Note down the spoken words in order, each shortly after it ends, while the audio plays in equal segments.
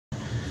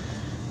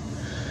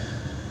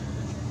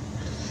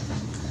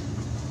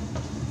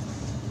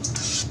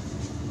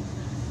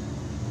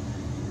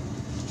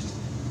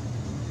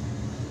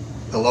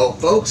Hello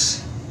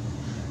folks,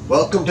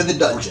 welcome to the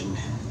dungeon.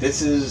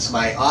 This is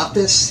my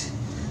office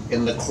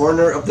in the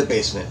corner of the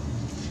basement,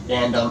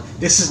 and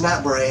this is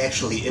not where I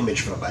actually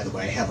image from, by the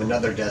way. I have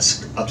another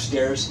desk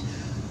upstairs,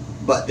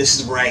 but this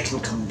is where I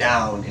can come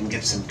down and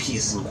get some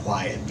peace and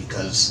quiet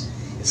because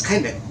it's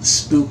kind of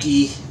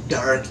spooky,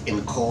 dark,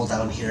 and cold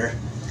down here.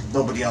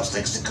 Nobody else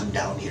likes to come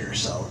down here,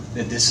 so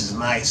this is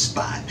my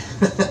spot.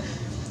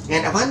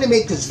 And I wanted to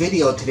make this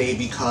video today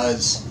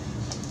because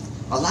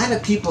a lot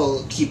of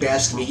people keep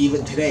asking me,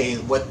 even today,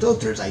 what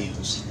filters I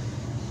use.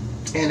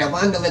 And I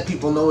wanted to let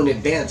people know in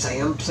advance I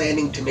am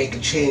planning to make a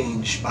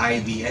change by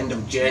the end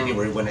of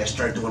January when I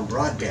start doing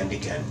broadband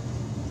again.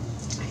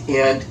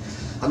 And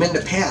in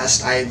the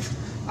past,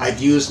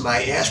 I've used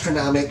my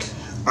Astronomic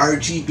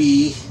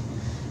RGB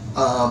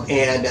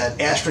and an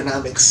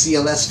Astronomic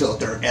CLS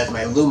filter as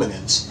my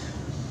luminance.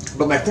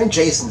 But my friend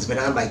Jason's been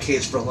on my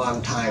case for a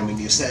long time, and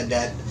he said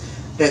that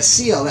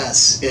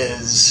CLS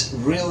is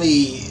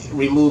really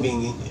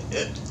removing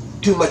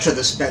too much of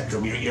the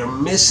spectrum. You're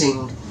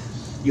missing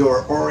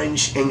your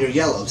orange and your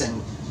yellows,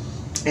 and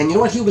you know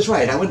what, he was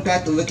right. I went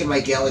back to look at my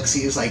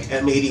galaxies like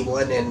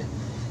M81, and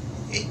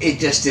it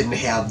just didn't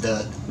have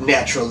the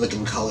natural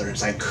looking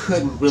colors. I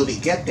couldn't really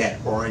get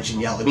that orange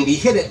and yellow. I mean, he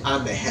hit it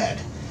on the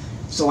head.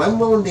 So I'm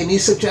willing, and he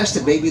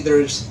suggested maybe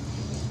there's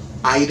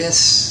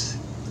IDIS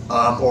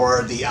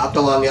or the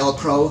Optolong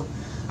L-Pro.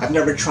 I've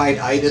never tried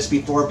IDIS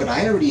before, but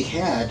I already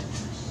had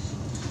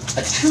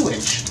a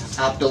 2-inch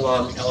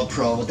Optolong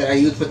L-Pro that I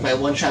used with my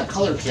one-shot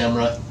color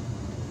camera.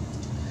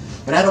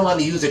 But I don't want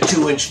to use a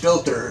 2-inch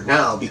filter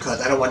now because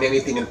I don't want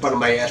anything in front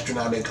of my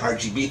astronomic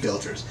RGB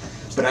filters.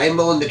 But I am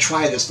willing to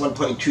try this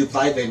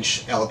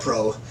 1.25-inch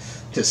L-Pro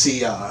to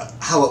see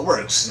how it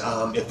works.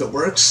 If it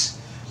works,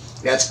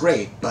 that's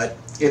great. But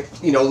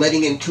if, you know,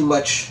 letting in too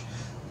much,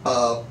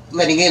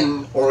 letting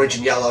in orange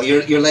and yellow,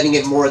 you're letting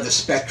in more of the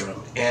spectrum.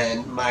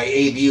 And my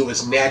AVU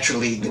is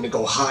naturally going to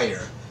go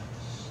higher.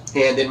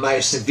 And in my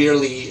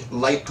severely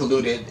light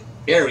polluted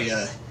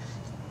area,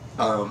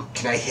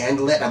 can I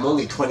handle it? I'm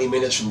only 20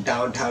 minutes from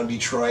downtown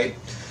Detroit,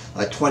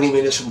 20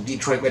 minutes from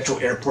Detroit Metro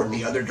Airport in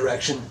the other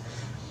direction.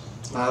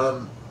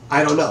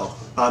 I don't know.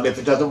 If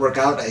it doesn't work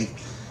out,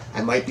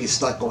 I might be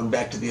stuck going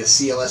back to the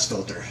CLS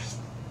filter.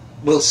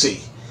 We'll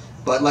see.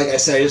 But like I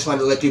said, I just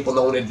wanted to let people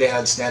know in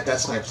advance that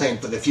that's my plan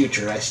for the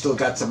future. I still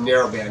got some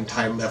narrowband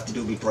time left to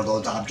do before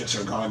those objects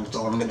are gone,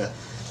 so I'm going to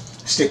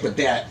stick with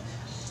that.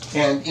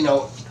 And, you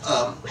know,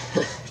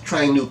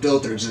 trying new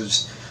filters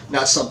is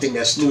not something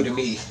that's new to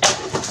me.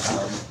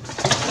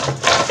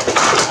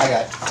 I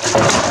got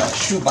a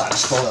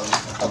shoebox full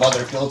of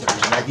other filters,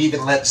 and I've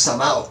even let some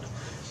out.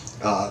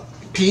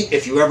 Pete,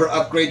 if you ever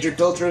upgrade your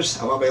filters,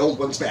 I want my old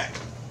ones back.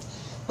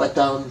 But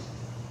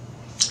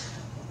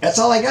that's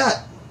all I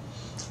got.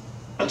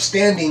 I'm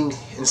standing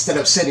instead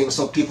of sitting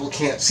so people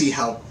can't see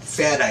how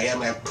fat I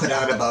am. I've put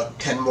on about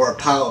 10 more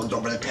pounds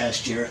over the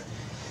past year.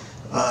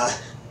 I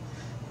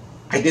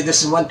did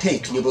this in one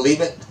take, can you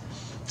believe it?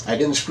 I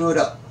didn't screw it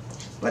up.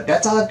 But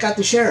that's all I've got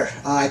to share.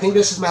 I think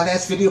this is my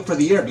last video for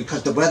the year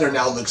because the weather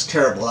now looks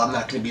terrible. I'm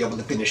not going to be able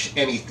to finish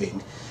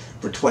anything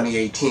for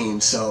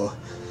 2018. So,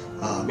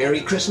 Merry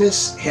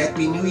Christmas,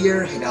 Happy New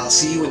Year, and I'll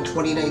see you in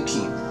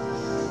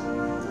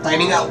 2019.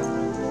 Signing out.